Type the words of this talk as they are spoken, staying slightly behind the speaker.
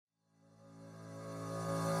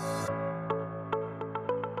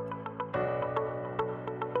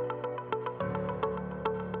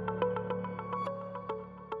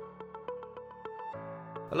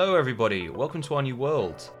Hello everybody, welcome to our new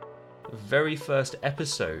world. Very first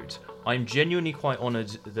episode. I'm genuinely quite honoured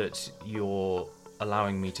that you're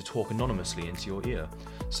allowing me to talk anonymously into your ear.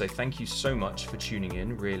 So thank you so much for tuning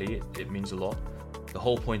in, really, it means a lot. The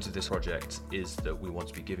whole point of this project is that we want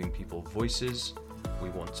to be giving people voices, we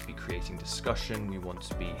want to be creating discussion, we want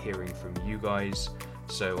to be hearing from you guys.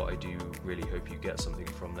 So I do really hope you get something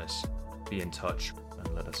from this. Be in touch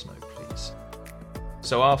and let us know, please.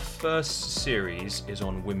 So our first series is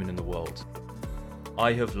on women in the world.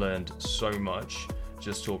 I have learned so much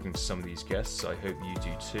just talking to some of these guests. I hope you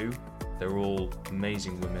do too. They're all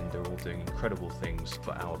amazing women. They're all doing incredible things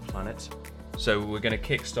for our planet. So we're going to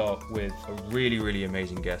kickstart with a really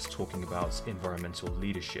amazing guest talking about environmental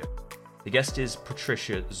leadership. The guest is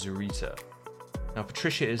Patricia Zurita. Now,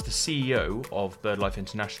 Patricia is the CEO of BirdLife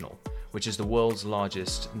International, which is the world's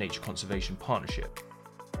largest nature conservation partnership.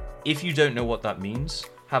 If you don't know what that means,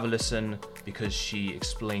 have a listen because she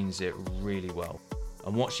explains it really well.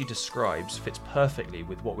 And what she describes fits perfectly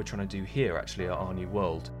with what we're trying to do here actually at Our New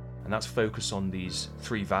World. And that's focus on these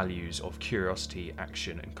three values of curiosity,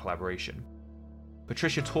 action and collaboration.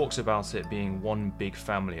 Patricia talks about it being one big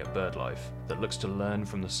family at BirdLife that looks to learn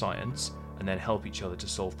from the science and then help each other to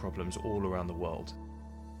solve problems all around the world.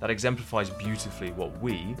 That exemplifies beautifully what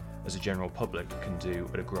we, as a general public, can do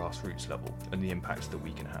at a grassroots level and the impact that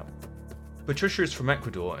we can have. Patricia is from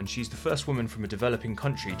Ecuador and she's the first woman from a developing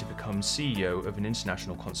country to become CEO of an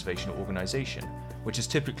international conservation organisation, which has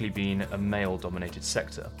typically been a male-dominated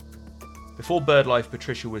sector. Before BirdLife,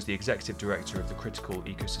 Patricia was the executive director of the Critical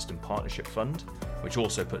Ecosystem Partnership Fund, which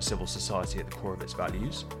also puts civil society at the core of its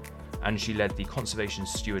values, and she led the Conservation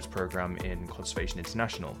Stewards Programme in Conservation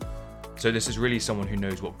International. So this is really someone who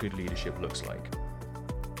knows what good leadership looks like.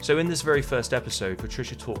 So in this very first episode,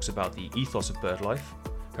 Patricia talks about the ethos of BirdLife,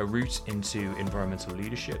 her route into environmental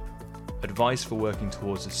leadership, advice for working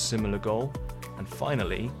towards a similar goal, and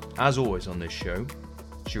finally, as always on this show,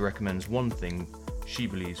 she recommends one thing she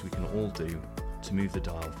believes we can all do to move the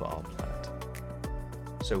dial for our planet.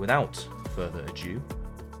 So without further ado,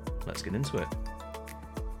 let's get into it.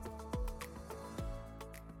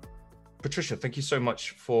 Patricia, thank you so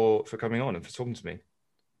much for coming on and for talking to me.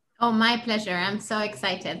 Oh, my pleasure. I'm so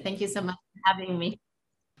excited. Thank you so much for having me.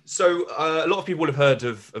 So a lot of people would have heard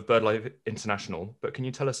of BirdLife International, but can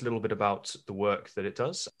you tell us a little bit about the work that it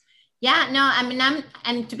does? Yeah, no, I mean,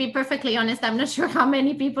 and to be perfectly honest, I'm not sure how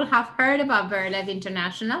many people have heard about BirdLife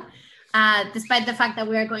International, despite the fact that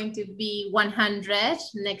we are going to be 100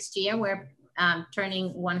 next year. We're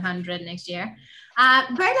turning 100 next year.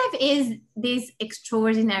 BirdLife is this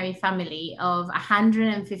extraordinary family of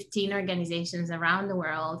 115 organizations around the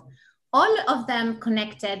world, all of them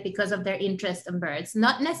connected because of their interest in birds,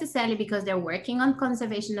 not necessarily because they're working on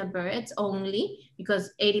conservation of birds only,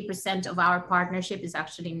 because 80% of our partnership is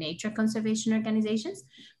actually nature conservation organizations,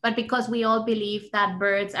 but because we all believe that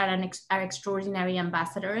birds are extraordinary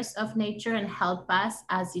ambassadors of nature and help us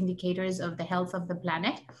as indicators of the health of the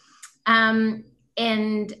planet.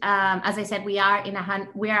 As I said, we are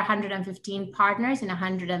 115 partners in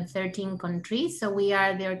 113 countries. So we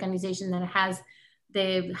are the organization that has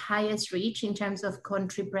the highest reach in terms of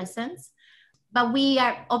country presence. But we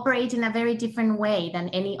are operating in a very different way than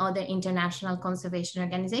any other international conservation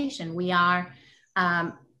organization. We are,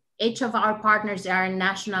 each of our partners are a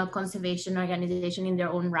national conservation organization in their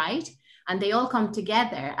own right. And they all come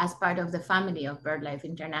together as part of the family of BirdLife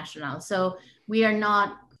International. So we are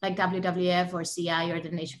not like WWF or CI or the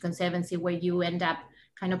Nature Conservancy, where you end up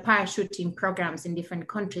kind of parachuting programs in different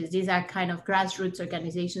countries. These are kind of grassroots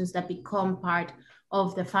organizations that become part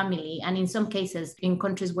of the family. And in some cases, in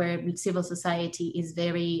countries where civil society is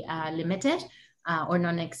very limited or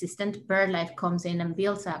non-existent, BirdLife comes in and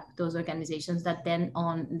builds up those organizations that then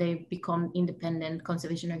they become independent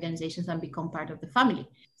conservation organizations and become part of the family.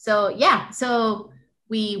 So yeah, so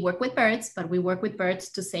we work with birds, but we work with birds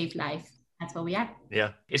to save life. That's what we are.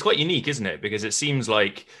 Yeah, it's quite unique, isn't it? Because it seems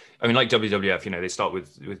like, I mean, like WWF, they start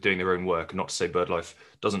with doing their own work, and not to say BirdLife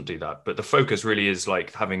doesn't do that, but the focus really is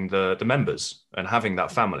like having the members and having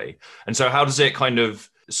that family. And so how does it kind of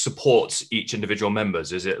support each individual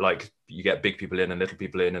members? Is it like you get big people in and little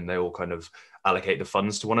people in and they all kind of allocate the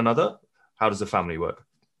funds to one another? How does the family work?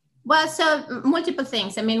 Well, so multiple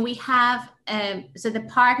things. I mean, we have, so the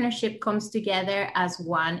partnership comes together as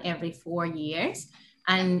one every 4 years,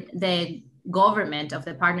 and the government of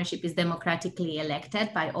the partnership is democratically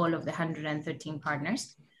elected by all of the 113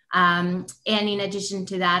 partners. And in addition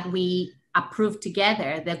to that, we approve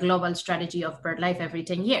together the global strategy of BirdLife every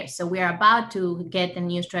 10 years. So we are about to get the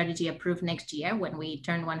new strategy approved next year when we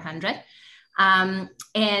turn 100.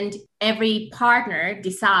 And every partner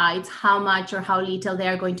decides how much or how little they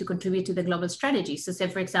are going to contribute to the global strategy. So say,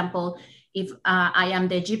 for example, if I am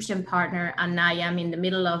the Egyptian partner and I am in the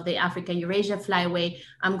middle of the Africa-Eurasia flyway,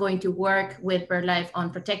 I'm going to work with BirdLife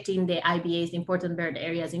on protecting the IBAs, the important bird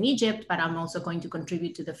areas in Egypt, but I'm also going to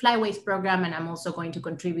contribute to the flyways program, and I'm also going to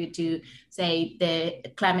contribute to, say, the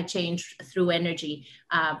climate change through energy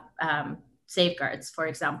safeguards, for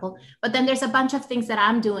example. But then there's a bunch of things that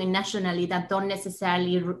I'm doing nationally that don't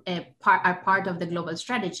necessarily are part of the global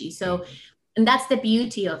strategy. So, and that's the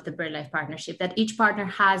beauty of the BirdLife partnership, that each partner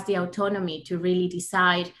has the autonomy to really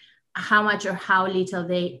decide how much or how little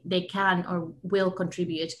they can or will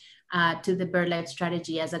contribute to the BirdLife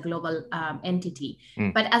strategy as a global entity.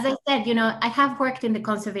 But as I said, I have worked in the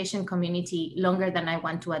conservation community longer than I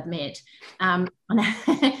want to admit. And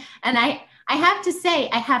I have to say,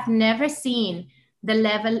 I have never seen the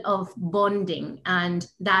level of bonding and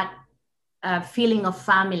that feeling of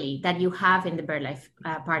family that you have in the BirdLife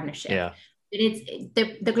partnership. Yeah. It's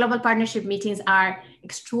the global partnership meetings are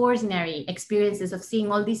extraordinary experiences of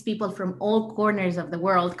seeing all these people from all corners of the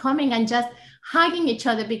world coming and just hugging each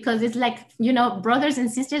other, because it's like, brothers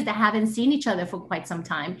and sisters that haven't seen each other for quite some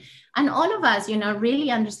time. And all of us,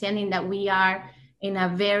 really understanding that we are in a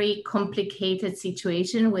very complicated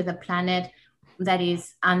situation with a planet that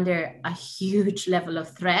is under a huge level of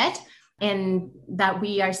threat, and that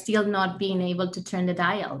we are still not being able to turn the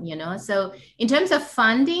dial, So in terms of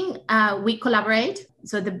funding, we collaborate.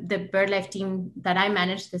 So the BirdLife team that I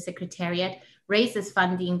manage, the Secretariat, raises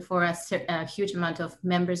funding for a huge amount of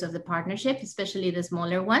members of the partnership, especially the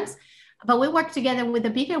smaller ones. But we work together with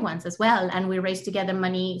the bigger ones as well, and we raise together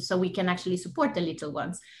money so we can actually support the little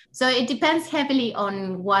ones. So it depends heavily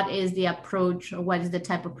on what is the approach or what is the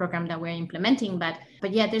type of program that we're implementing. But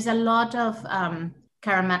yeah, there's a lot of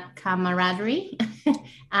camaraderie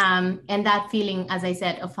and that feeling, as I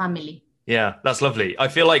said, of family. Yeah, that's lovely. I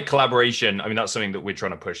feel like collaboration, that's something that we're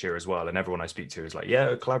trying to push here as well. And everyone I speak to is like,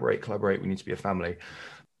 yeah, collaborate. We need to be a family.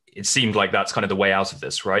 It seemed like that's kind of the way out of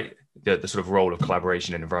this, right? The sort of role of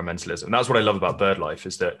collaboration in environmentalism. And that's what I love about BirdLife,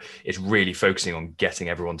 is that it's really focusing on getting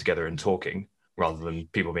everyone together and talking rather than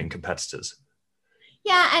people being competitors.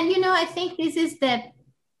 Yeah. And, I think this is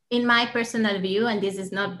in my personal view, and this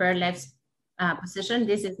is not BirdLife's position,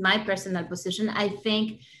 this is my personal position. I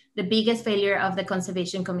think the biggest failure of the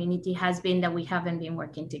conservation community has been that we haven't been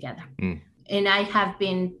working together. And I have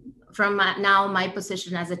been, from now my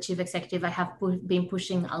position as a chief executive, I have been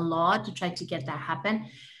pushing a lot to try to get that happen.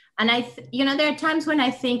 And there are times when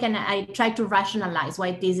I think and I try to rationalize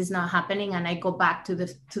why this is not happening. And I go back to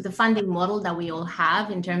the funding model that we all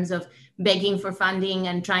have in terms of begging for funding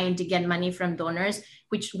and trying to get money from donors,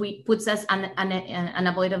 which puts us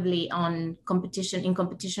unavoidably in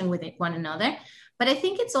competition with one another. But I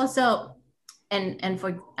think it's also, and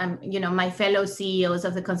for my fellow CEOs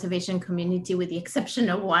of the conservation community, with the exception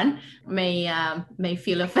of one, may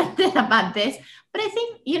feel offended about this. But I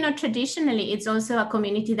think, traditionally, it's also a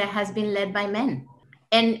community that has been led by men.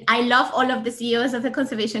 And I love all of the CEOs of the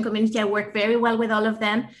conservation community. I work very well with all of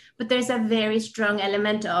them. But there's a very strong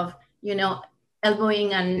element of,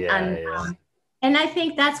 elbowing and I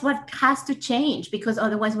think that's what has to change, because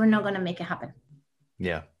otherwise we're not going to make it happen.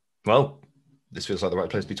 Yeah. Well, this feels like the right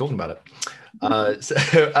place to be talking about it.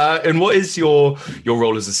 And what is your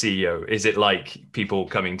role as a CEO? Is it like people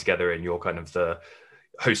coming together and you're kind of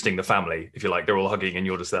hosting the family, if you like, they're all hugging and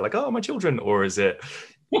you're just there like, oh, my children? Or is it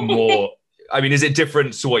more, is it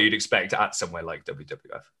different to what you'd expect at somewhere like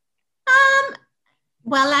WWF?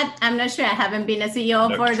 Well, I'm not sure. I haven't been a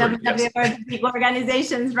CEO for WWF or big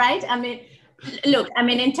organizations, right? Look,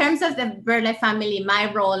 in terms of the BirdLife family,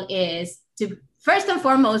 my role is to first and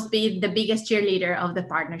foremost be the biggest cheerleader of the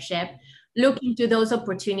partnership, look into those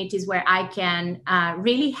opportunities where I can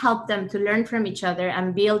really help them to learn from each other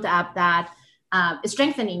and build up that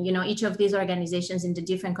strengthening, each of these organizations in the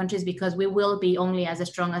different countries, because we will be only as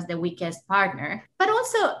strong as the weakest partner. But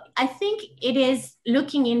also, I think it is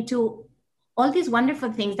looking into all these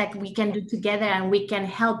wonderful things that we can do together and we can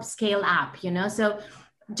help scale up, So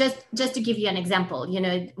just to give you an example,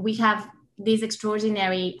 we have this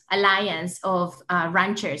extraordinary alliance of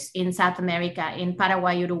ranchers in South America, in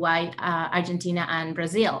Paraguay, Uruguay, Argentina, and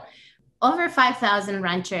Brazil. Over 5,000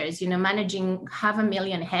 ranchers, managing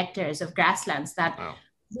 500,000 hectares of grasslands that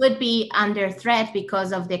would be under threat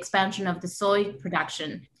because of the expansion of the soy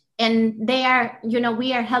production. And they are,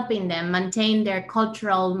 we are helping them maintain their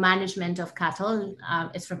cultural management of cattle.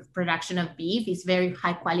 It's from production of beef. It's very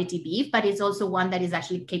high quality beef, but it's also one that is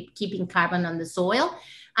actually keeping carbon on the soil.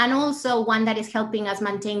 and also one that is helping us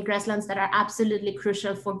maintain grasslands that are absolutely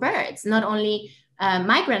crucial for birds, not only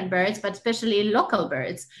migrant birds, but especially local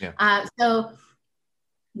birds. Yeah. So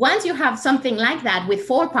once you have something like that with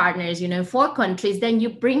 4 partners, 4 countries, then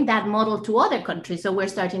you bring that model to other countries. So we're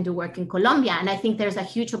starting to work in Colombia. And I think there's a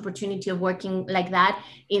huge opportunity of working like that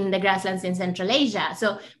in the grasslands in Central Asia.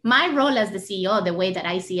 So my role as the CEO, the way that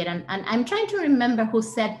I see it, and I'm trying to remember who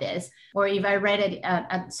said this, or if I read it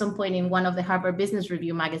at some point in one of the Harvard Business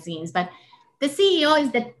Review magazines, but the CEO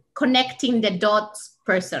is the connecting the dots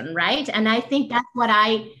person, right? And I think that's what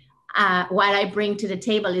I bring to the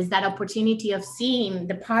table, is that opportunity of seeing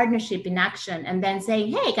the partnership in action and then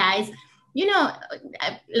saying, hey guys,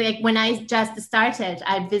 like when I just started,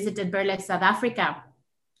 I visited BirdLife South Africa,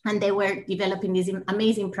 and they were developing this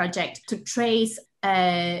amazing project to trace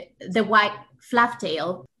the white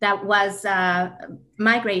flufftail that was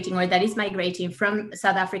migrating, or that is migrating from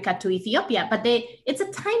South Africa to Ethiopia. But it's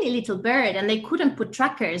a tiny little bird, and they couldn't put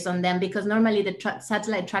trackers on them because normally the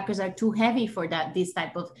satellite trackers are too heavy for this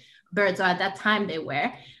type of birds, or at that time they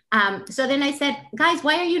were. So then I said, guys,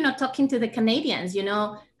 why are you not talking to the Canadians?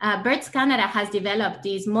 Birds Canada has developed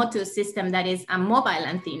this Motus system that is a mobile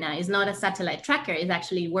antenna. It's not a satellite tracker. It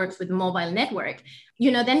actually works with mobile network.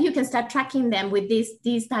 Then you can start tracking them with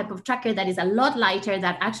this type of tracker that is a lot lighter,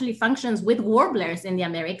 that actually functions with warblers in the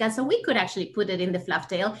Americas. So we could actually put it in the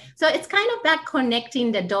flufftail. So it's kind of that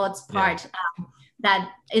connecting the dots part that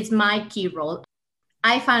is my key role.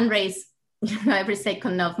 I fundraise every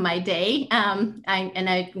second of my day.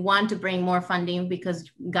 I want to bring more funding because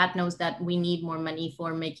God knows that we need more money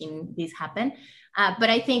for making this happen. But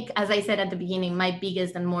I think, as I said at the beginning, my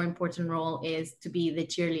biggest and more important role is to be the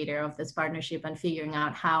cheerleader of this partnership and figuring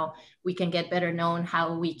out how we can get better known,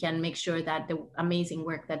 how we can make sure that the amazing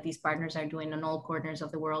work that these partners are doing in all corners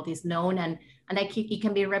of the world is known, and it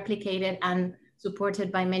can be replicated and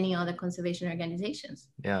supported by many other conservation organizations.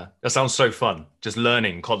 Yeah, that sounds so fun. Just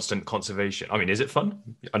learning constant conservation. I mean, is it fun?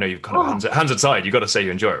 I know you've kind of hands aside. You've got to say you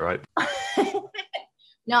enjoy it, right?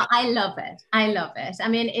 No, I love it. I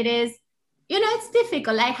mean, it is, it's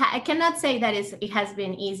difficult. I cannot say that it has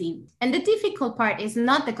been easy. And the difficult part is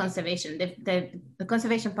not the conservation. The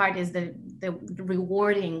conservation part is the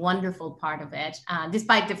rewarding, wonderful part of it,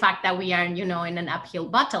 despite the fact that we are, in an uphill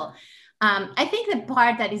battle. I think the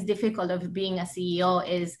part that is difficult of being a CEO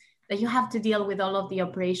is that you have to deal with all of the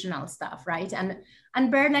operational stuff, right?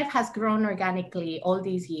 And BirdLife has grown organically all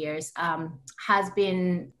these years, has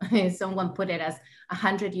been, someone put it as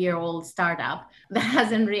 100-year-old startup that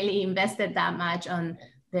hasn't really invested that much on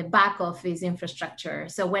the back office infrastructure.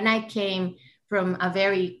 So when I came from a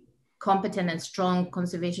very competent and strong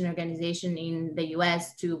conservation organization in the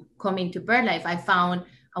US to coming to BirdLife, I found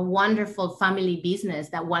a wonderful family business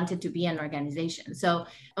that wanted to be an organization. So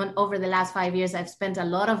over the last 5 years, I've spent a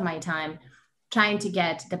lot of my time trying to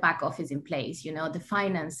get the back office in place, the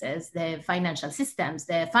finances, the financial systems,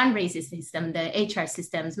 the fundraising system, the HR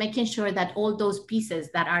systems, making sure that all those pieces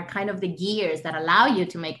that are kind of the gears that allow you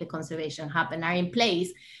to make the conservation happen are in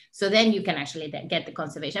place. So then you can actually get the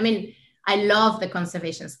conservation. I mean, I love the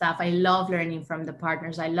conservation stuff. I love learning from the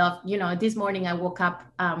partners. I love, this morning I woke up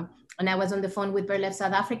and I was on the phone with BirdLife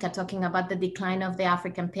South Africa talking about the decline of the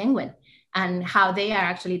African penguin and how they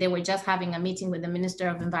were just having a meeting with the Minister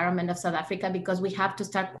of Environment of South Africa because we have to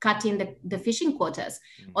start cutting the fishing quotas.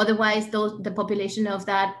 Otherwise, the population of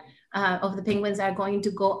the penguins are going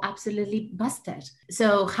to go absolutely busted.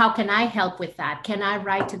 So how can I help with that? Can I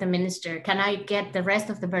write to the minister? Can I get the rest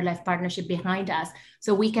of the BirdLife partnership behind us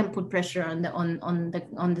so we can put pressure on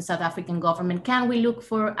the South African government? Can we look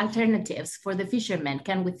for alternatives for the fishermen?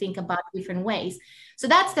 Can we think about different ways? So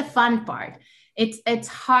that's the fun part. It's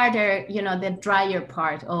harder, the drier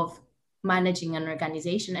part of managing an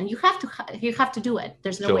organization, and you have to do it.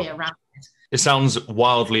 There's no way around it. It sounds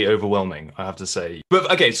wildly overwhelming, I have to say. But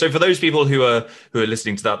okay, so for those people who are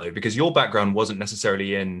listening to that though, because your background wasn't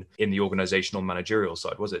necessarily in the organizational managerial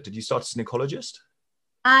side, was it? Did you start as an ecologist?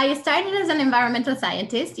 I started as an environmental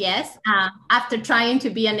scientist, yes, after trying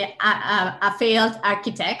to be a failed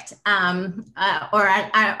architect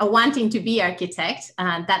or wanting to be architect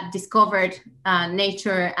that discovered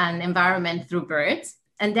nature and environment through birds.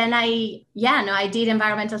 And then I did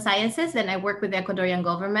environmental sciences. Then I worked with the Ecuadorian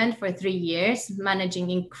government for 3 years,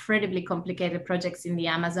 managing incredibly complicated projects in the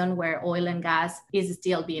Amazon where oil and gas is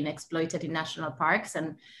still being exploited in national parks,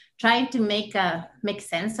 and trying to make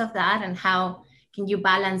sense of that and how can you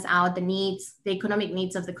balance out the economic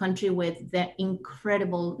needs of the country with the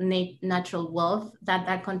incredible natural wealth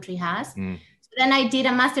that country has. So then I did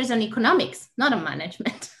a master's on economics, not on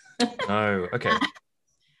management. Oh, okay.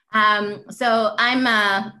 So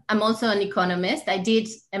I'm also an economist. I did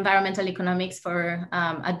environmental economics for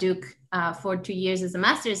at Duke for 2 years as a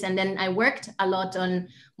master's, and then I worked a lot on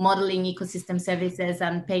modeling ecosystem services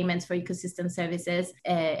and payments for ecosystem services,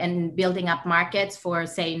 and building up markets for,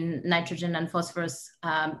 say, nitrogen and phosphorus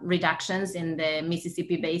reductions in the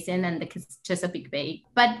Mississippi Basin and the Chesapeake Bay.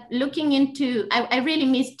 But looking into, I really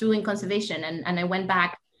missed doing conservation, and I went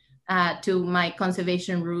back to my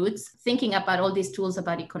conservation roots, thinking about all these tools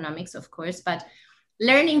about economics, of course, but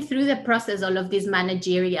learning through the process all of these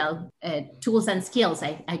managerial tools and skills,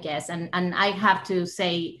 I guess. And I have to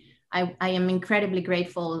say, I am incredibly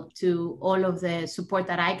grateful to all of the support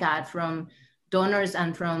that I got from donors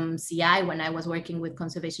and from CI when I was working with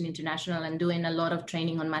Conservation International and doing a lot of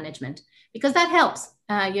training on management, because that helps.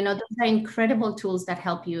 Those are incredible tools that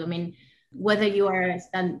help you. I mean, whether you are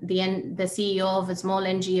the CEO of a small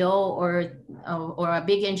NGO or a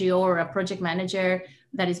big NGO or a project manager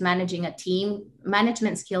that is managing a team,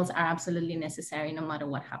 management skills are absolutely necessary no matter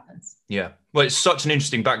what happens. Yeah. Well, it's such an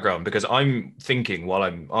interesting background, because I'm thinking, while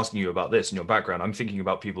I'm asking you about this and your background, I'm thinking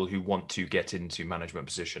about people who want to get into management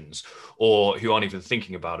positions or who aren't even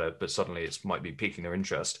thinking about it, but suddenly it might be piquing their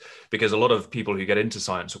interest, because a lot of people who get into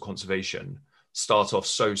science or conservation start off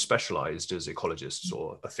so specialized as ecologists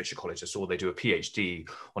or a fish ecologist, or they do a PhD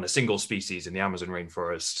on a single species in the Amazon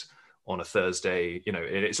rainforest on a Thursday.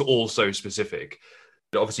 It's all so specific.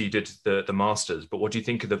 Obviously you did the masters, but what do you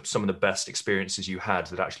think of some of the best experiences you had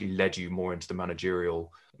that actually led you more into the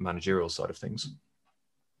managerial side of things?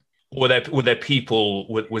 Were there people,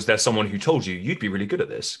 was there someone who told you you'd be really good at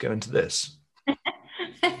this, go into this?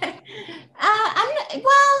 I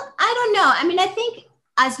don't know. I mean, I think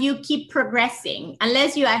as you keep progressing,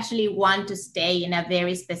 unless you actually want to stay in a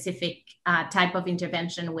very specific type of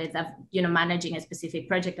intervention with managing a specific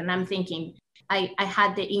project. And I'm thinking, I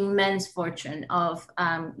had the immense fortune of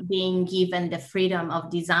being given the freedom of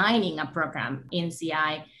designing a program in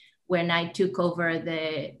CI when I took over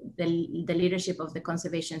the leadership of the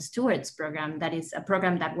Conservation Stewards program. That is a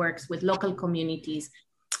program that works with local communities,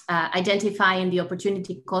 identifying the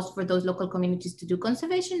opportunity cost for those local communities to do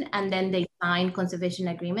conservation, and then they sign conservation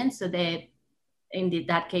agreements. So in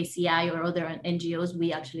that case, CI or other NGOs,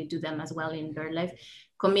 we actually do them as well in BirdLife,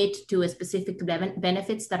 commit to a specific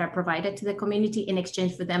benefits that are provided to the community in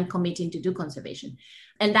exchange for them committing to do conservation.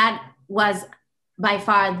 And that was by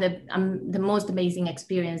far the most amazing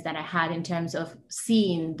experience that I had in terms of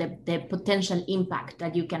seeing the potential impact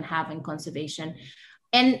that you can have in conservation.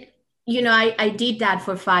 And I did that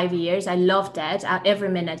for 5 years. I loved it, every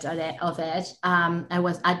minute of it.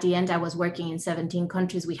 At the end, I was working in 17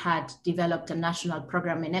 countries. We had developed a national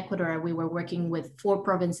program in Ecuador. We were working with 4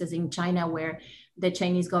 provinces in China where the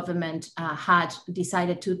Chinese government had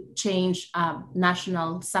decided to change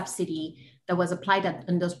national subsidy that was applied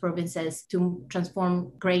in those provinces to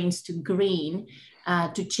transform grains to green,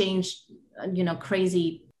 to change,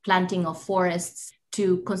 crazy planting of forests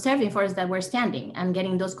to conserving forests that were standing, and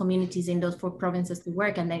getting those communities in those 4 provinces to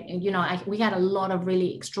work. And we had a lot of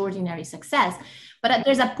really extraordinary success. But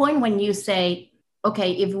there's a point when you say,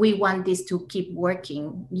 okay, if we want this to keep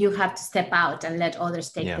working, you have to step out and let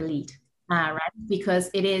others take the lead, right? Because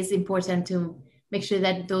it is important to make sure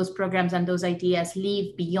that those programs and those ideas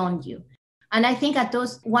live beyond you. And I think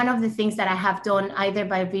one of the things that I have done, either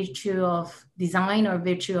by virtue of design or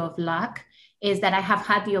virtue of luck, is that I have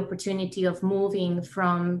had the opportunity of moving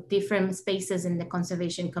from different spaces in the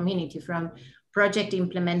conservation community, from project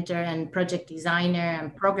implementer and project designer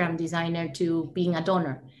and program designer to being a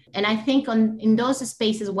donor. And I think in those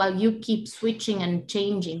spaces, while you keep switching and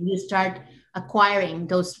changing, you start acquiring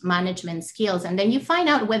those management skills. And then you find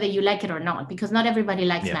out whether you like it or not, because not everybody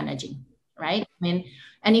likes managing, right? I mean,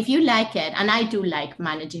 and if you like it, and I do like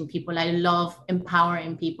managing people, I love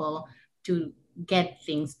empowering people to get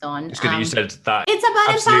things done. It's good that you said that. It's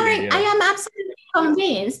about empowering. Yeah. I am absolutely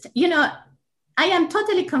convinced, I am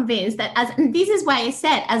totally convinced that and this is why I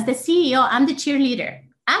said, as the CEO, I'm the cheerleader.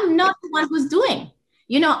 I'm not the one who's doing.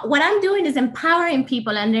 What I'm doing is empowering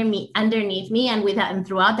people underneath me and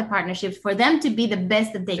throughout the partnerships for them to be the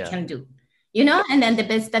best that they can do, and then the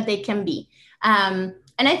best that they can be. And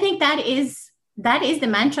I think that is the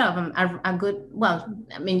mantra of a good, well,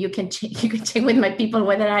 I mean, you can check with my people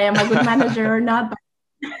whether I am a good manager or not.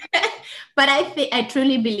 But I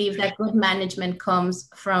truly believe that good management comes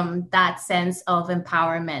from that sense of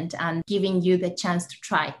empowerment and giving you the chance to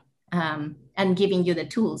try, and giving you the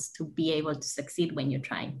tools to be able to succeed when you're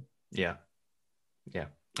trying. Yeah. Yeah.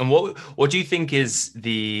 And what do you think is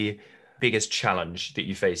the biggest challenge that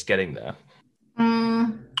you face getting there?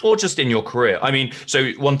 Or just in your career? I mean,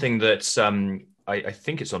 so one thing that I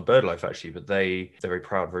think it's on BirdLife actually, but they're very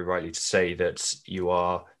proud, very rightly, to say that you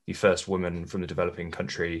are the first woman from the developing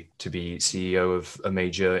country to be CEO of a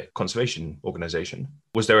major conservation organization.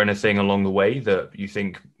 Was there anything along the way that you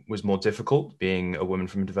think was more difficult, being a woman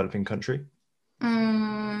from a developing country?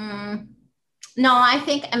 No,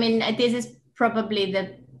 I mean, this is probably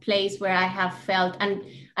the place where I have felt, and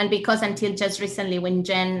because until just recently, when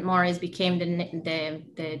Jen Morris became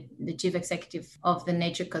the chief executive of the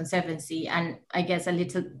Nature Conservancy, and I guess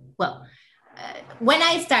when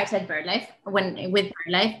I started BirdLife, with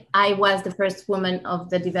BirdLife, I was the first woman of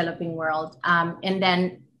the developing world, and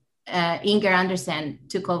then Inger Andersen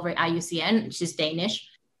took over IUCN. She's Danish.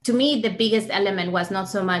 To me, the biggest element was not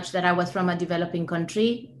so much that I was from a developing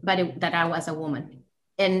country, but that I was a woman.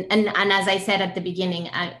 And as I said at the beginning,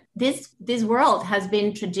 this world has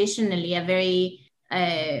been traditionally a very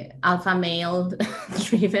alpha male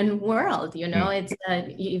driven world. It's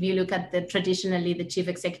if you look at traditionally the chief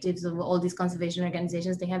executives of all these conservation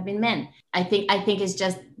organizations, they have been men. I think it's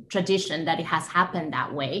just tradition that it has happened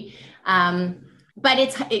that way. But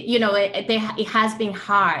it has been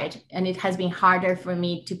hard, and it has been harder for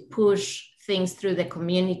me to push things through the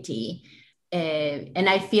community. And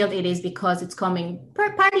I feel it is because it's coming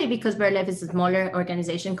partly because BirdLife is a smaller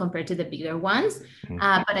organization compared to the bigger ones,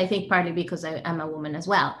 but I think partly because I'm a woman as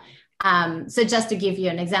well. So just to give you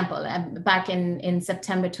an example, back in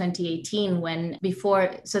September 2018,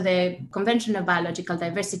 so the Convention of Biological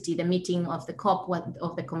Diversity, the meeting of the COP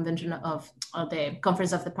of the Convention of the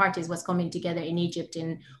Conference of the Parties was coming together in Egypt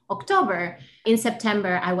in October. In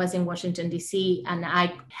September, I was in Washington, D.C., and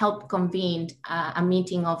I helped convene a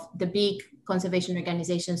meeting of the big conservation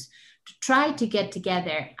organizations to try to get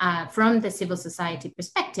together from the civil society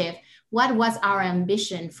perspective. What was our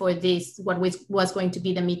ambition for this, what was going to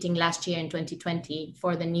be the meeting last year in 2020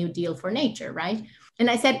 for the New Deal for Nature, right? And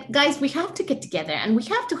I said, guys, we have to get together and we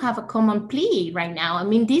have to have a common plea right now. I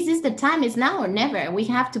mean, this is the time, is now or never. We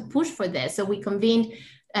have to push for this. So we convened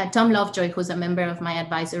Tom Lovejoy, who's a member of my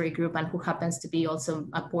advisory group and who happens to be also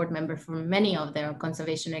a board member for many of their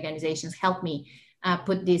conservation organizations, helped me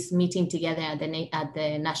put this meeting together at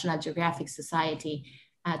the National Geographic Society.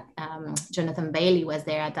 Jonathan Bailey was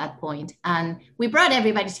there at that point, and we brought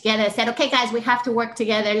everybody together, said, okay guys, we have to work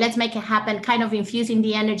together, let's make it happen, kind of infusing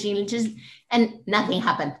the energy, and nothing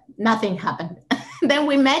happened. Then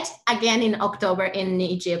we met again in October in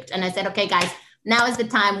Egypt, and I said, okay guys, now is the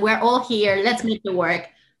time, we're all here, let's make it work.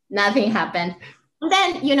 Nothing happened. And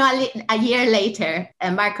then a year later,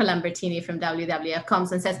 Marco Lambertini from WWF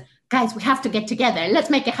comes and says, guys, we have to get together,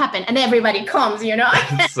 let's make it happen. And everybody comes,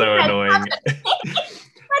 It's so annoying.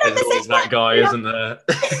 There's always that guy, isn't there?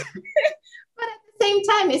 But at the same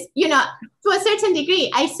time, to a certain degree,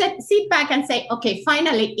 I sit back and say, okay,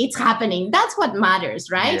 finally, it's happening. That's what matters,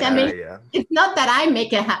 right? Yeah. It's not that I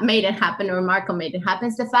made it happen or Marco made it happen.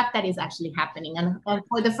 It's the fact that it's actually happening. And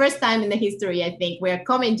for the first time in the history, I think we're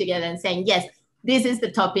coming together and saying, yes, this is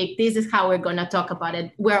the topic. This is how we're going to talk about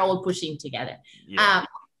it. We're all pushing together. Yeah.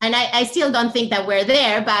 And I still don't think that we're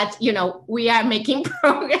there, but, we are making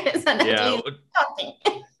progress. And at least something.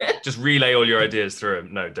 Just relay all your ideas through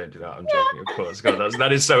him. No, don't do that. I'm joking, of course. God,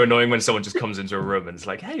 that is so annoying when someone just comes into a room and it's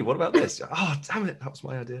like, hey, what about this? Oh, damn it, that was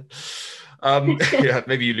my idea. Yeah,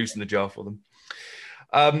 maybe you loosen the jar for them.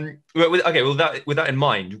 With that in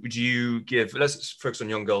mind, would you let's focus on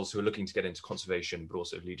young girls who are looking to get into conservation, but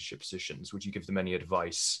also leadership positions. Would you give them any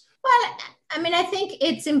advice? Well, I think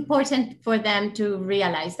it's important for them to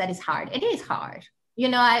realize that it's hard. It is hard.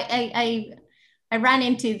 I ran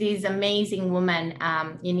into this amazing woman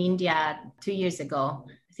in India 2 years ago.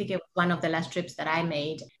 I think it was one of the last trips that I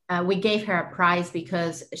made. We gave her a prize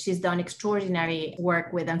because she's done extraordinary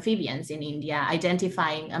work with amphibians in India,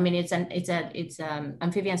 identifying. I mean,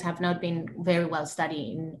 amphibians have not been very well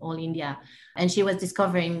studied in all India, and she was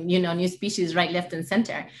discovering, new species right, left, and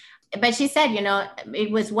center. But she said,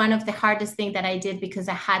 it was one of the hardest things that I did because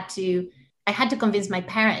I had to convince my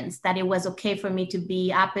parents that it was okay for me to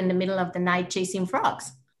be up in the middle of the night chasing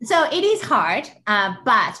frogs. So it is hard,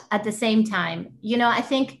 but at the same time, I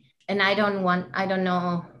think, and I don't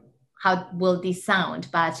know how will this sound,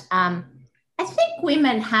 but I think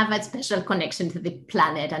women have a special connection to the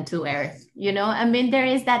planet and to Earth. There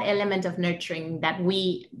is that element of nurturing that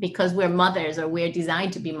because we're mothers or we're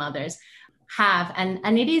designed to be mothers, have,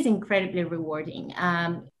 and it is incredibly rewarding.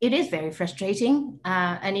 It is very frustrating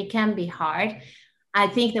and it can be hard. I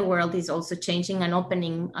think the world is also changing and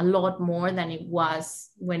opening a lot more than it was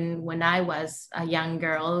when I was a young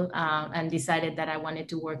girl and decided that I wanted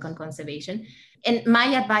to work on conservation. And my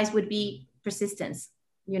advice would be persistence.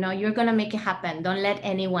 You're going to make it happen. Don't let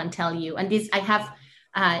anyone tell you. And this, I have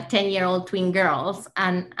 10-year-old twin girls.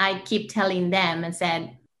 And I keep telling them and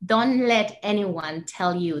said, don't let anyone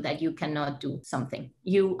tell you that you cannot do something.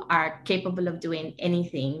 You are capable of doing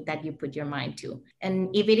anything that you put your mind to. And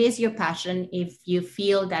if it is your passion, if you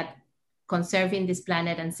feel that conserving this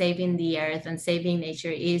planet and saving the earth and saving nature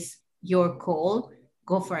is your goal,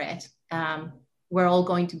 go for it. We're all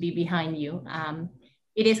going to be behind you.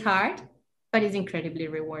 It is hard, but it's incredibly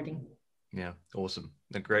rewarding. Yeah, awesome.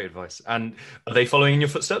 Great advice. And are they following in your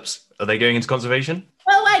footsteps? Are they going into conservation?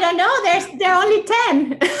 Well, I don't know. They're only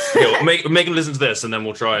 10. Yeah, well, make them listen to this, and then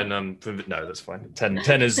we'll try and no, that's fine.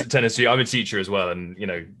 10 is I'm a teacher as well, and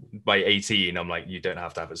by 18, I'm like, you don't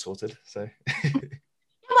have to have it sorted. So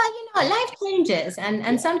well, life changes,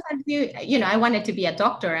 and sometimes I wanted to be a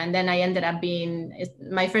doctor, and then I ended up being,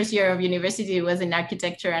 my first year of university was in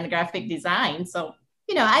architecture and graphic design. So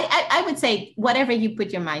I would say whatever you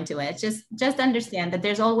put your mind to it, just understand that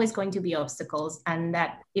there's always going to be obstacles, and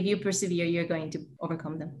that if you persevere, you're going to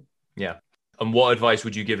overcome them. Yeah. And what advice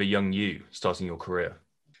would you give a young you starting your career?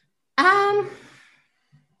 I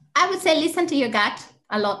would say listen to your gut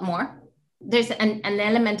a lot more. There's an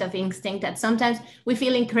element of instinct that sometimes we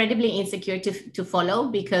feel incredibly insecure to follow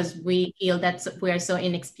because we feel that we are so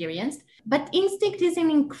inexperienced. But instinct is an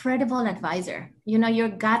incredible advisor. Your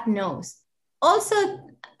gut knows. Also,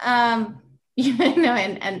 and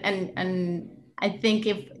I think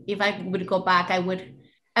if I would go back, I would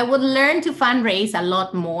learn to fundraise a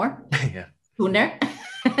lot more sooner.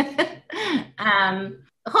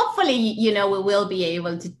 Hopefully, we will be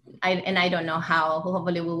able to. I don't know how.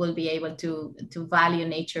 Hopefully, we will be able to value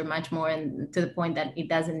nature much more, and to the point that it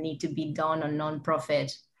doesn't need to be done on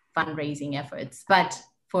non-profit fundraising efforts. But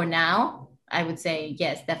for now, I would say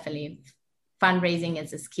yes, definitely. Fundraising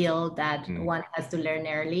is a skill that one has to learn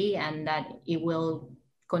early, and that it will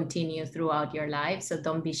continue throughout your life. So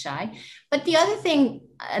don't be shy. But the other thing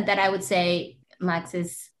that I would say, Max,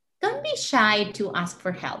 is don't be shy to ask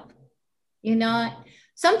for help.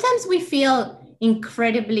 Sometimes we feel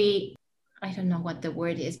incredibly, I don't know what the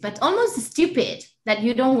word is, but almost stupid that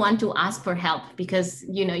you don't want to ask for help because,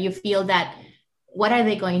 you feel that, what are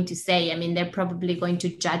they going to say? I mean, they're probably going to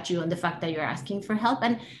judge you on the fact that you're asking for help.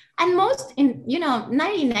 And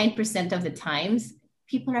 99% of the times,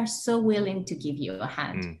 people are so willing to give you a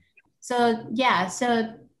hand. So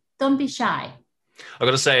don't be shy. I've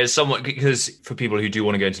got to say, as somewhat, because for people who do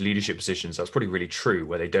want to go into leadership positions, that's probably really true,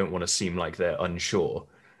 where they don't want to seem like they're unsure.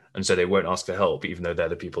 And so they won't ask for help, even though they're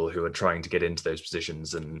the people who are trying to get into those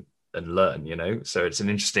positions and learn, So it's an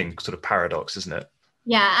interesting sort of paradox, isn't it?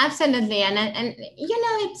 Yeah, absolutely. And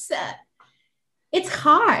it's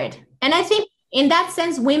hard. And I think in that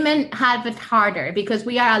sense, women have it harder because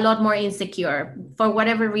we are a lot more insecure. For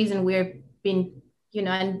whatever reason, we've been,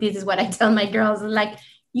 and this is what I tell my girls, like,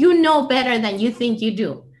 better than you think you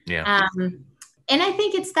do. Yeah. And I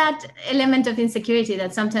think it's that element of insecurity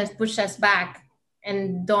that sometimes pushes us back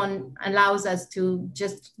and don't allows us to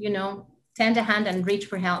just, tend a hand and reach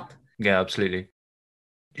for help. Yeah, absolutely.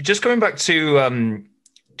 Just going back to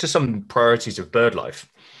some priorities of bird life.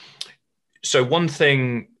 So one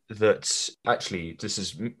thing that actually, this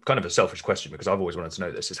is kind of a selfish question because I've always wanted to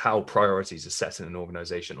know this, is how priorities are set in an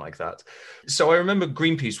organization like that. So I remember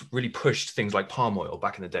Greenpeace really pushed things like palm oil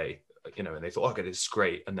back in the day, and they thought, okay, this is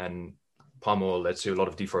great. And then palm oil led to a lot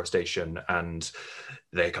of deforestation, and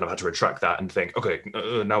they kind of had to retract that and think, okay,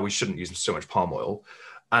 now we shouldn't use so much palm oil.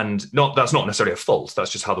 And that's not necessarily a fault.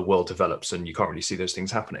 That's just how the world develops, and you can't really see those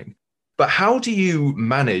things happening. But how do you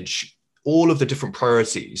manage all of the different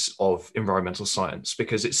priorities of environmental science?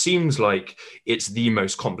 Because it seems like it's the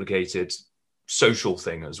most complicated social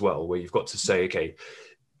thing as well, where you've got to say, okay,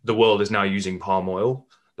 the world is now using palm oil.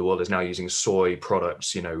 The world is now using soy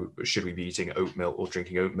products. Should we be eating oat milk or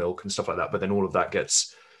drinking oat milk and stuff like that? But then all of that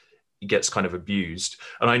gets kind of abused.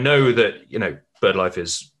 And I know that, bird life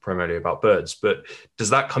is primarily about birds, but does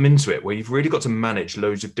that come into it where you've really got to manage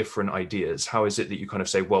loads of different ideas? How is it that you kind of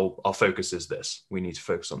say, well, our focus is this, we need to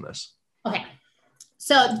focus on this? Okay.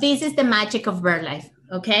 So this is the magic of bird life.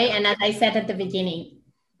 Okay. And as I said at the beginning,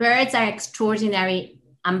 birds are extraordinary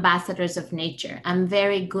ambassadors of nature and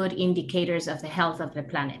very good indicators of the health of the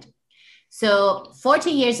planet. So 40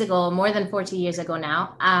 years ago, more than 40 years ago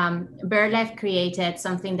now, BirdLife created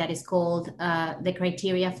something that is called the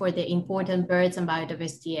criteria for the important birds and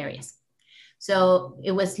biodiversity areas. So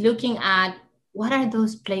it was looking at what are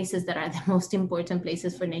those places that are the most important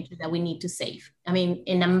places for nature that we need to save? I mean,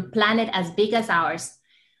 in a planet as big as ours,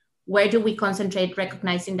 where do we concentrate,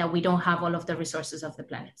 recognizing that we don't have all of the resources of the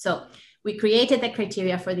planet? So we created the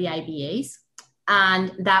criteria for the IBAs.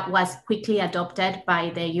 And that was quickly adopted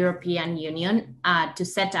by the European Union to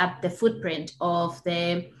set up the footprint of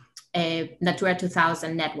the Natura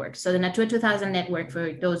 2000 network. So the Natura 2000 network,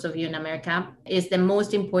 for those of you in America, is the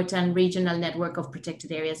most important regional network of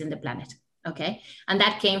protected areas in the planet. Okay. And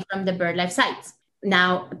that came from the BirdLife sites.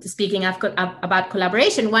 Now, speaking about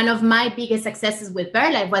collaboration, one of my biggest successes with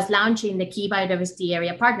BirdLife was launching the Key Biodiversity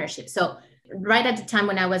Area Partnership. So right at the time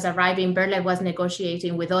when I was arriving, BirdLife was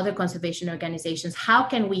negotiating with other conservation organizations. How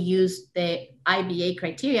can we use the IBA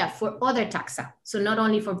criteria for other taxa? So not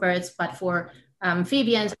only for birds, but for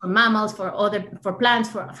amphibians, for mammals, for plants,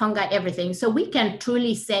 for fungi, everything. So we can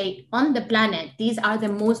truly say on the planet, these are the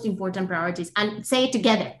most important priorities, and say it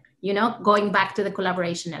together, going back to the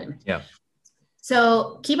collaboration element. Yeah.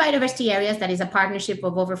 So Key Biodiversity Areas, that is a partnership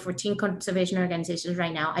of over 14 conservation organizations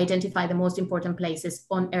right now, identify the most important places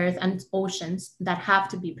on Earth and oceans that have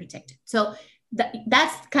to be protected. So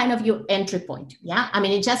that's kind of your entry point. Yeah. I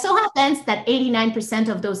mean, it just so happens that 89%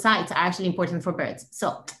 of those sites are actually important for birds.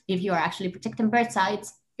 So if you are actually protecting bird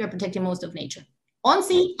sites, you're protecting most of nature on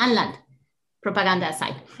sea and land, propaganda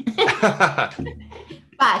aside.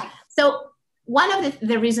 But so one of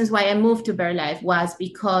the reasons why I moved to BirdLife was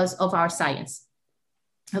because of our science.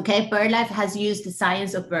 Okay, BirdLife has used the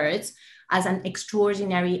science of birds as an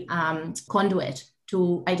extraordinary conduit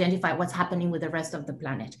to identify what's happening with the rest of the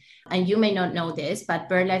planet. And you may not know this, but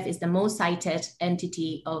BirdLife is the most cited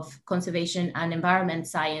entity of conservation and environment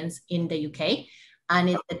science in the UK,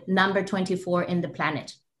 and it's the number 24 in the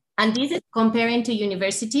planet. And this is comparing to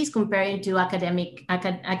universities, comparing to academics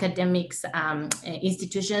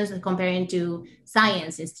institutions, and comparing to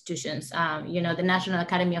science institutions. The National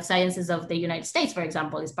Academy of Sciences of the United States, for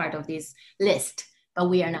example, is part of this list, but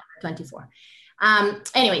we are number 24.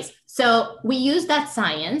 Anyways, so we use that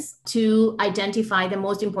science to identify the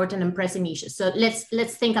most important and pressing issues. So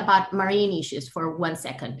let's think about marine issues for 1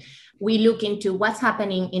 second. We look into what's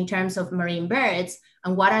happening in terms of marine birds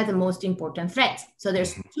and what are the most important threats. So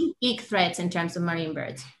there's two big threats in terms of marine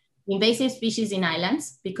birds: invasive species in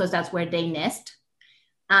islands, because that's where they nest,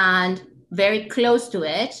 and very close to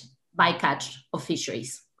it, bycatch of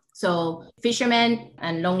fisheries. So fishermen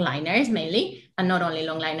and longliners mainly, and not only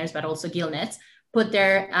longliners, but also gillnets, put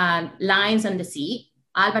their lines on the sea.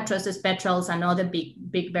 Albatrosses, petrels, and other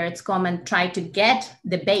big birds come and try to get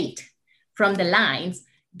the bait from the lines,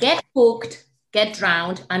 get hooked, get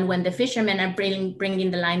drowned. And when the fishermen are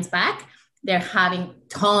bringing the lines back, they're having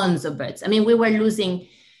tons of birds. I mean, we were losing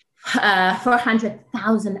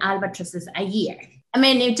 400,000 albatrosses a year. I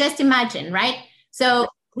mean, you just imagine, right? So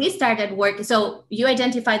we started working. So you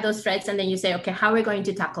identify those threats, and then you say, okay, how are we going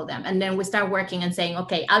to tackle them? And then we start working and saying,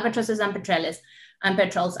 okay, albatrosses and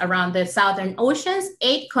petrels around the southern oceans,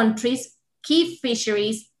 8 countries, key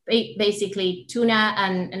fisheries, basically tuna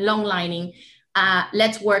and longlining.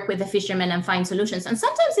 Let's work with the fishermen and find solutions. And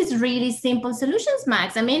sometimes it's really simple solutions,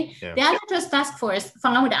 Max. I mean, The Albatross Task Force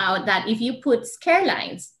found out that if you put scare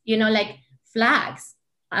lines, like flags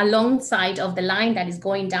alongside of the line that is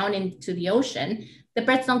going down into the ocean, the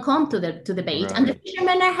birds don't come to the bait. Right. And the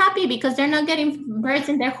fishermen are happy because they're not getting birds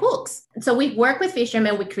in their hooks. So we work with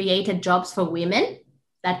fishermen. We created jobs for women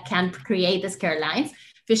that can create the scare lines.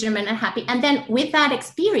 Fishermen are happy. And then with that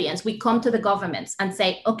experience, we come to the governments and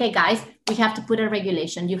say, okay, guys, we have to put a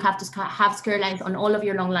regulation. You have to have scare lines on all of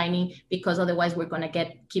your longlining, because otherwise we're going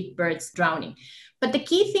to keep birds drowning. But the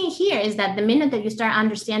key thing here is that the minute that you start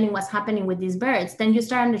understanding what's happening with these birds, then you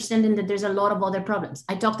start understanding that there's a lot of other problems.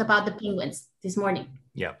 I talked about the penguins this morning.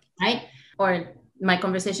 Yeah. Right? Or my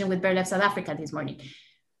conversation with BirdLife South Africa this morning.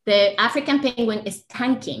 The African penguin is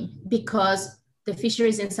tanking because the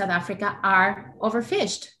fisheries in South Africa are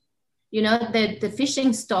overfished. The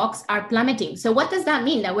fishing stocks are plummeting. So what does that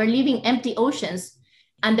mean? That we're leaving empty oceans,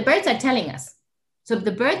 and the birds are telling us. So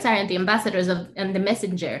the birds are the ambassadors and the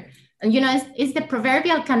messenger. And, it's the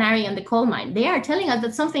proverbial canary in the coal mine. They are telling us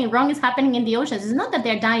that something wrong is happening in the oceans. It's not that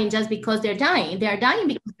they're dying just because they're dying. They are dying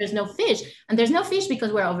because there's no fish. And there's no fish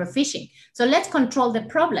because we're overfishing. So let's control the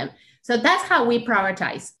problem. So that's how we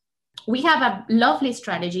prioritize. We have a lovely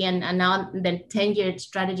strategy, and now the 10-year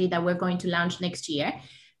strategy that we're going to launch next year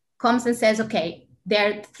comes and says, okay, there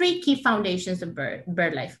are 3 key foundations of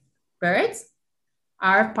BirdLife: birds,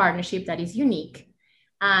 our partnership that is unique,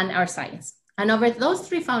 and our science. And over those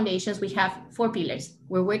 3 foundations, we have 4 pillars.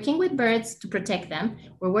 We're working with birds to protect them.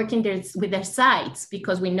 We're working with their sites,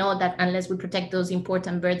 because we know that unless we protect those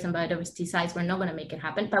important birds and biodiversity sites, we're not going to make it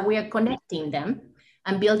happen. But we are connecting them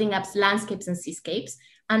and building up landscapes and seascapes,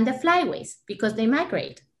 and the flyways, because they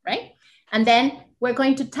migrate, right? And then we're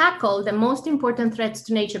going to tackle the most important threats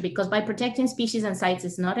to nature, because by protecting species and sites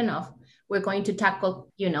is not enough. We're going to tackle,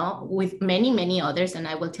 with many, many others, and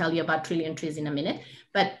I will tell you about Trillion Trees in a minute,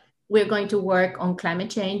 but we're going to work on climate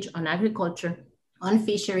change, on agriculture, on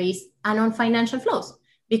fisheries, and on financial flows,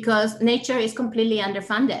 because nature is completely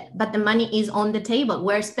underfunded, but the money is on the table.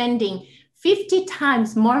 We're spending 50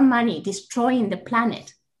 times more money destroying the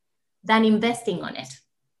planet than investing on it.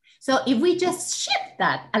 So if we just shift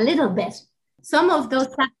that a little bit, some of those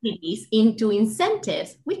subsidies into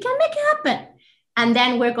incentives, we can make it happen. And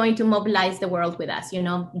then we're going to mobilize the world with us. The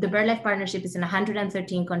BirdLife Partnership is in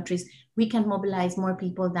 113 countries. We can mobilize more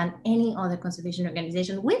people than any other conservation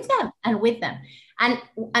organization with them.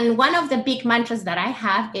 And one of the big mantras that I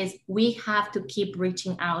have is we have to keep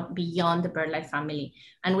reaching out beyond the BirdLife family.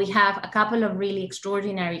 And we have a couple of really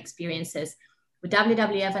extraordinary experiences with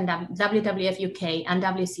WWF and WWF UK and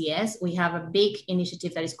WCS. We have a big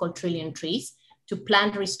initiative that is called Trillion Trees to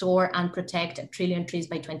plant, restore, and protect 1 trillion trees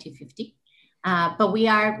by 2050. But we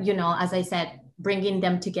are, as I said, bringing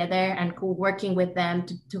them together and working with them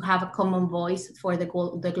to have a common voice for the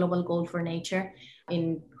global goal for nature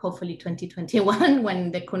in hopefully 2021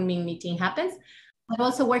 when the Kunming meeting happens. But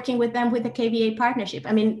also working with them with the KBA partnership.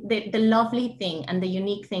 I mean, the lovely thing and the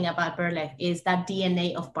unique thing about BirdLife is that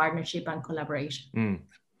DNA of partnership and collaboration. Mm.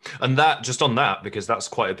 And that, just on that, because that's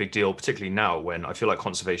quite a big deal, particularly now when I feel like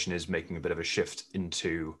conservation is making a bit of a shift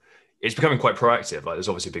into, it's becoming quite proactive. Like there's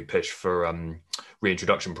obviously a big push for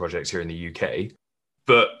reintroduction projects here in the UK.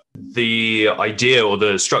 But the idea or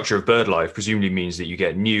the structure of BirdLife presumably means that you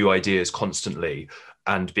get new ideas constantly,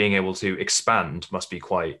 and being able to expand must be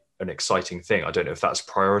quite an exciting thing. I don't know if that's a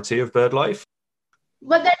priority of BirdLife.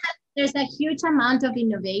 Well, there's a huge amount of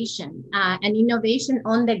innovation and innovation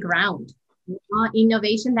on the ground.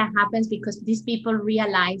 Innovation that happens because these people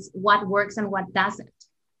realize what works and what doesn't.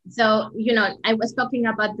 So, I was talking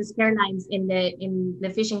about the scare lines in the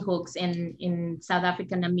fishing hooks in South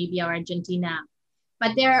Africa, Namibia, or Argentina.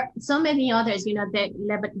 But there are so many others.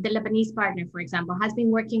 The Lebanese partner, for example, has been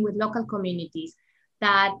working with local communities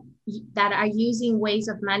that are using ways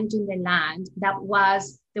of managing the land that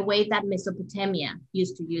was the way that Mesopotamia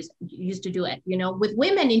used to do it, with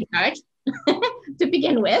women in charge to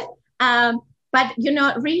begin with. But,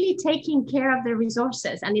 really taking care of the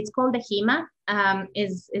resources. And it's called the HEMA,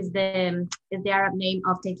 is the Arab name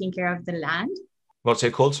of taking care of the land. What's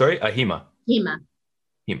it called? Sorry, HEMA. HEMA.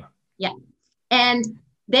 HEMA. Yeah. And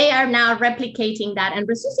they are now replicating that and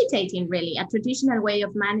resuscitating really a traditional way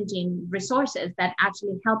of managing resources that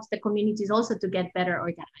actually helps the communities also to get better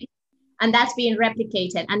organized. And that's being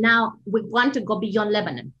replicated. And now we want to go beyond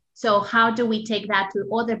Lebanon. So how do we take that to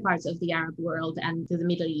other parts of the Arab world and to the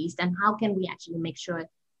Middle East? And how can we actually make sure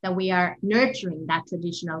that we are nurturing that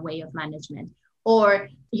traditional way of management? Or,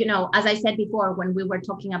 as I said before, when we were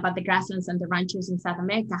talking about the grasslands and the ranchers in South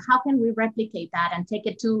America, how can we replicate that and take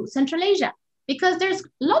it to Central Asia? Because there's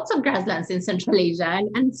lots of grasslands in Central Asia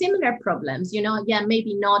and similar problems,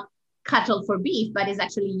 maybe not cattle for beef, but it's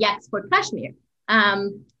actually yaks for Kashmir.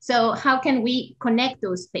 So how can we connect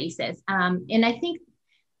those spaces? And I think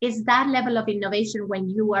it's that level of innovation when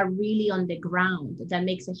you are really on the ground that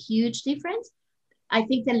makes a huge difference. I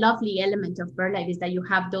think the lovely element of BirdLife is that you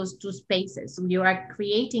have those two spaces. So you are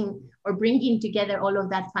creating or bringing together all of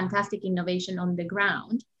that fantastic innovation on the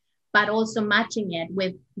ground, but also matching it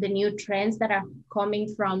with the new trends that are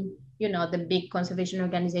coming from, the big conservation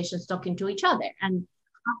organizations talking to each other. And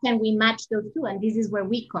how can we match those two? And this is where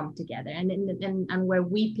we come together and where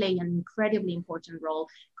we play an incredibly important role,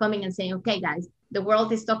 coming and saying, okay, guys, the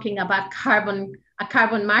world is talking about a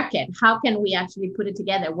carbon market. How can we actually put it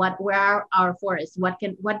together? Where are our forests? What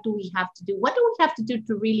do we have to do? What do we have to do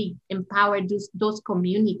to really empower those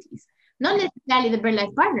communities? Not necessarily the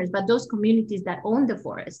BirdLife partners, but those communities that own the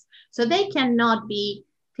forest. So they cannot be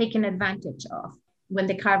taken advantage of when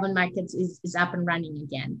the carbon market is up and running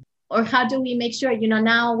again. Or how do we make sure,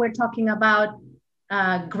 now we're talking about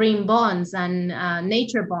green bonds and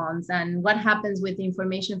nature bonds and what happens with the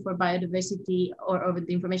information for biodiversity or with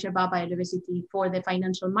the information about biodiversity for the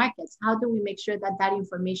financial markets. How do we make sure that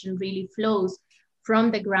information really flows from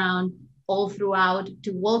the ground all throughout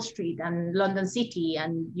to Wall Street and London City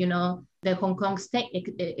and, the Hong Kong Stock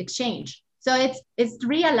Exchange? So it's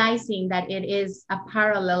realizing that it is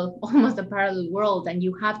almost a parallel world, and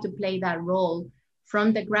you have to play that role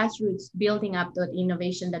from the grassroots, building up the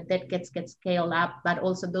innovation that gets scaled up, but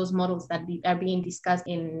also those models that are being discussed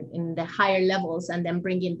in the higher levels, and then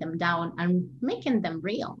bringing them down and making them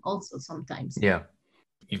real also sometimes. Yeah.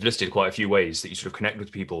 you've listed quite a few ways that you sort of connect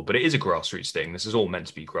with people, but it is a grassroots thing. This is all meant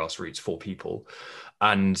to be grassroots for people,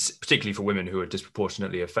 and particularly for women who are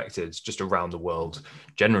disproportionately affected just around the world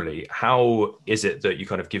generally. How is it that you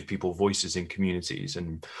kind of give people voices in communities?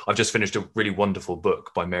 And I've just finished a really wonderful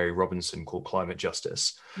book by Mary Robinson called Climate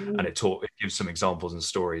Justice. And it gives some examples and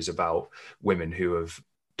stories about women who have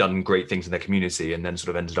done great things in their community and then sort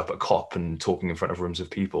of ended up at COP and talking in front of rooms of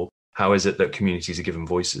people. How is it that communities are given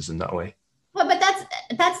voices in that way? Well, but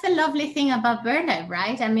that's the lovely thing about BirdLife,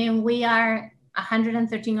 right? I mean, we are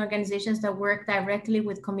 113 organizations that work directly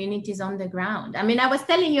with communities on the ground. I mean, I was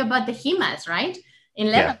telling you about the Himas, right?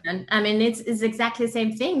 In Lebanon. I mean, it's exactly the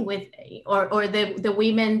same thing with, or the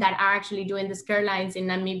women that are actually doing the scare lines in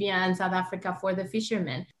Namibia and South Africa for the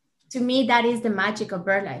fishermen. To me, that is the magic of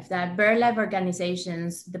BirdLife, that BirdLife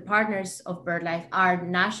organizations, the partners of BirdLife, are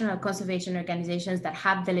national conservation organizations that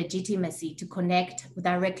have the legitimacy to connect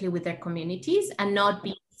directly with their communities and not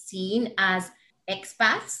be seen as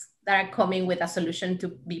expats that are coming with a solution to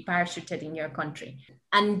be parachuted in your country.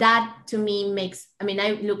 And that to me makes,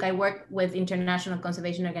 I work with international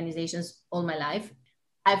conservation organizations all my life.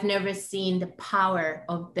 I've never seen the power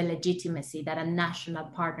of the legitimacy that a national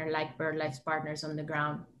partner like BirdLife's partners on the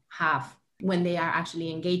ground have when they are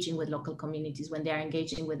actually engaging with local communities, when they are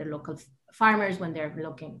engaging with their local farmers, when they're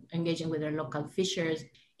engaging with their local fishers,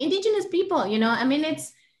 indigenous people.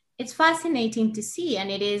 It's fascinating to see,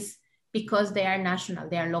 and it is because they are national,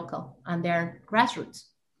 they are local, and they're grassroots.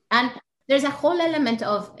 And there's a whole element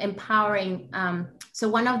of empowering. So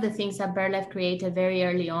one of the things that BirdLife created very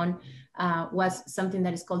early on was something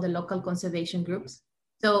that is called the local conservation groups.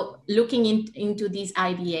 So looking into these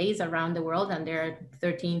IBAs around the world, and there are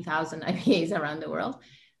 13,000 IBAs around the world,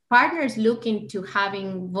 partners look into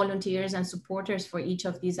having volunteers and supporters for each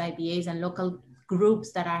of these IBAs and local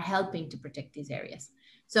groups that are helping to protect these areas.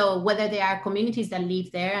 So whether they are communities that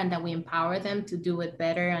live there and that we empower them to do it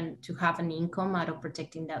better and to have an income out of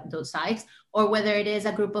protecting those sites, or whether it is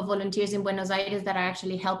a group of volunteers in Buenos Aires that are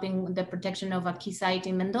actually helping the protection of a key site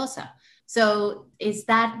in Mendoza. So it's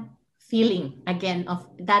that feeling, again, of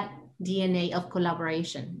that DNA of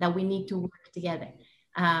collaboration, that we need to work together,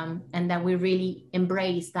 and that we really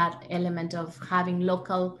embrace that element of having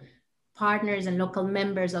local partners and local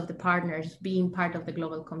members of the partners being part of the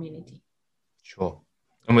global community. Sure.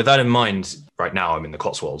 And with that in mind, right now I'm in the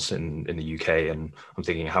Cotswolds in the UK, and I'm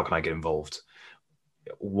thinking, how can I get involved?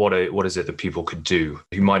 What is it that people could do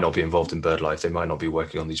who might not be involved in BirdLife? They might not be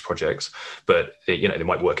working on these projects, but they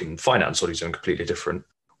might work in finance or do something completely different.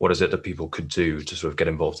 What is it that people could do to sort of get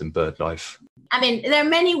involved in BirdLife? There are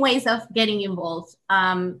many ways of getting involved.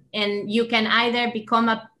 And you can either become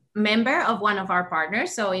a member of one of our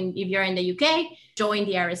partners. So if you're in the UK, join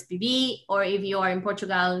the RSPB, or if you are in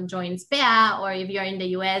Portugal, join SPEA, or if you're in the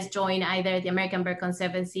US, join either the American Bird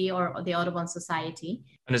Conservancy or the Audubon Society.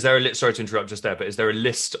 And is there sorry to interrupt just there, but is there a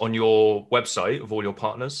list on your website of all your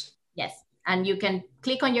partners? Yes. And you can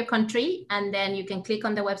click on your country, and then you can click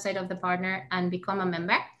on the website of the partner and become a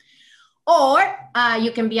member. Or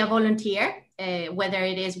you can be a volunteer, whether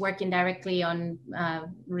it is working directly on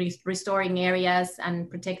restoring areas and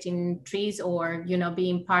protecting trees, or,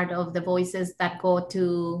 being part of the voices that go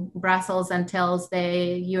to Brussels and tells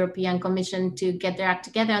the European Commission to get their act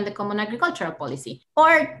together on the Common Agricultural Policy,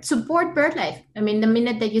 or support BirdLife. The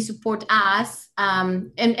minute that you support us,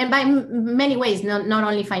 and by many ways, not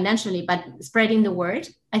only financially, but spreading the word.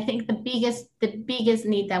 I think the biggest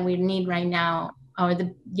need that we need right now, or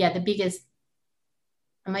the biggest,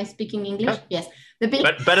 am I speaking English? Yeah. Yes. The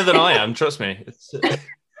better than I am, trust me.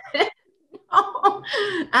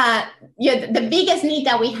 The biggest need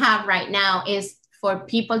that we have right now is for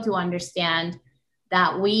people to understand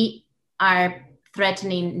that we are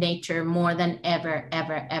threatening nature more than ever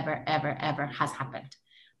has happened.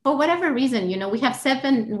 For whatever reason, we have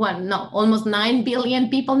almost 9 billion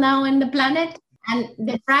people now in the planet. And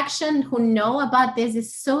the fraction who know about this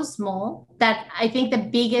is so small that I think the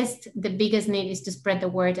biggest need is to spread the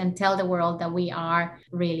word and tell the world that we are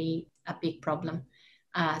really a big problem.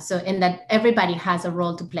 And that everybody has a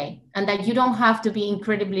role to play, and that you don't have to be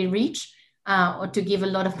incredibly rich or to give a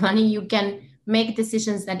lot of money. You can make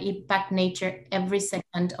decisions that impact nature every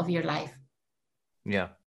second of your life. Yeah,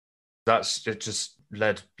 it just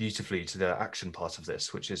led beautifully to the action part of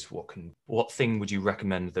this, which is what thing would you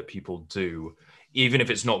recommend that people do, even if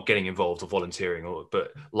it's not getting involved or volunteering,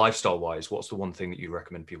 but lifestyle wise, what's the one thing that you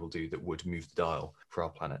recommend people do that would move the dial for our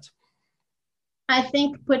planet? I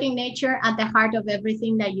think putting nature at the heart of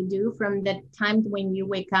everything that you do, from the time when you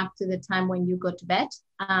wake up to the time when you go to bed.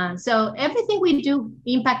 So everything we do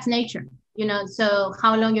impacts nature, so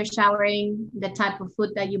how long you're showering, the type of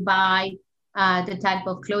food that you buy, the type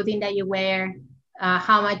of clothing that you wear,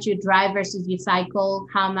 how much you drive versus you cycle,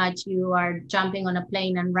 how much you are jumping on a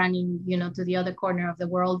plane and running, to the other corner of the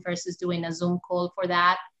world versus doing a Zoom call for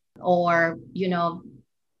that, or,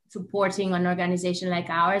 supporting an organization like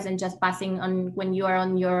ours and just passing on when you are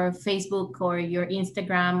on your Facebook or your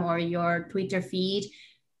Instagram or your Twitter feed,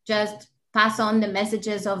 just pass on the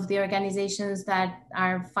messages of the organizations that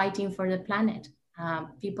are fighting for the planet.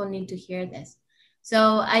 People need to hear this.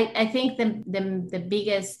 So I think the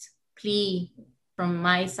biggest plea from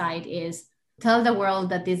my side is tell the world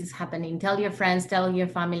that this is happening. Tell your friends, tell your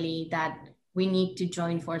family that we need to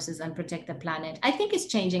join forces and protect the planet. I think it's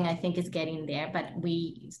changing. I think it's getting there, but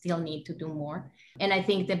we still need to do more. And I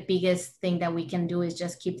think the biggest thing that we can do is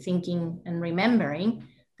just keep thinking and remembering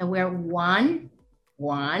that we're one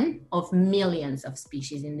of millions of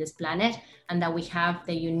species in this planet, and that we have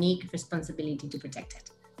the unique responsibility to protect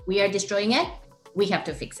it. We are destroying it. We have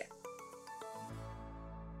to fix it.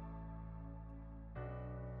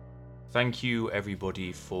 Thank you,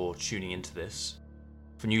 everybody, for tuning into this.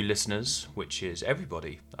 For new listeners, which is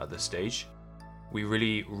everybody at this stage, we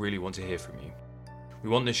really, really want to hear from you. We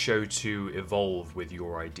want this show to evolve with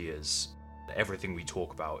your ideas. Everything we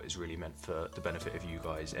talk about is really meant for the benefit of you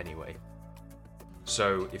guys anyway.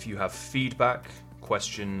 So if you have feedback,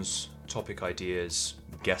 questions, topic ideas,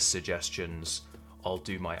 guest suggestions, I'll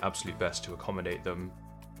do my absolute best to accommodate them.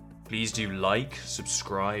 Please do like,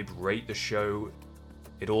 subscribe, rate the show.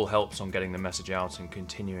 It all helps on getting the message out and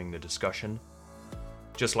continuing the discussion.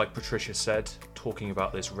 Just like Patricia said, talking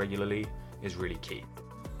about this regularly is really key.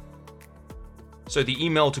 So the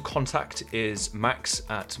email to contact is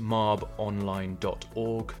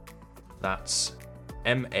max@marbonline.org. That's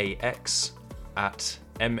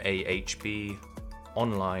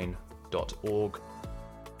max@mahbonline.org.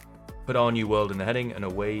 Put Our New World in the heading and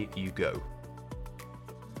away you go.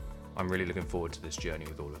 I'm really looking forward to this journey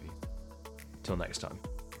with all of you. Till next time.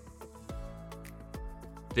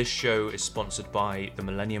 This show is sponsored by the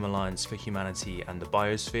Millennium Alliance for Humanity and the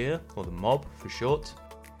Biosphere, or the MOB for short.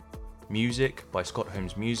 Music by Scott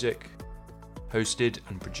Holmes Music. Hosted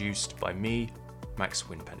and produced by me, Max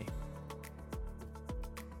Winpenny.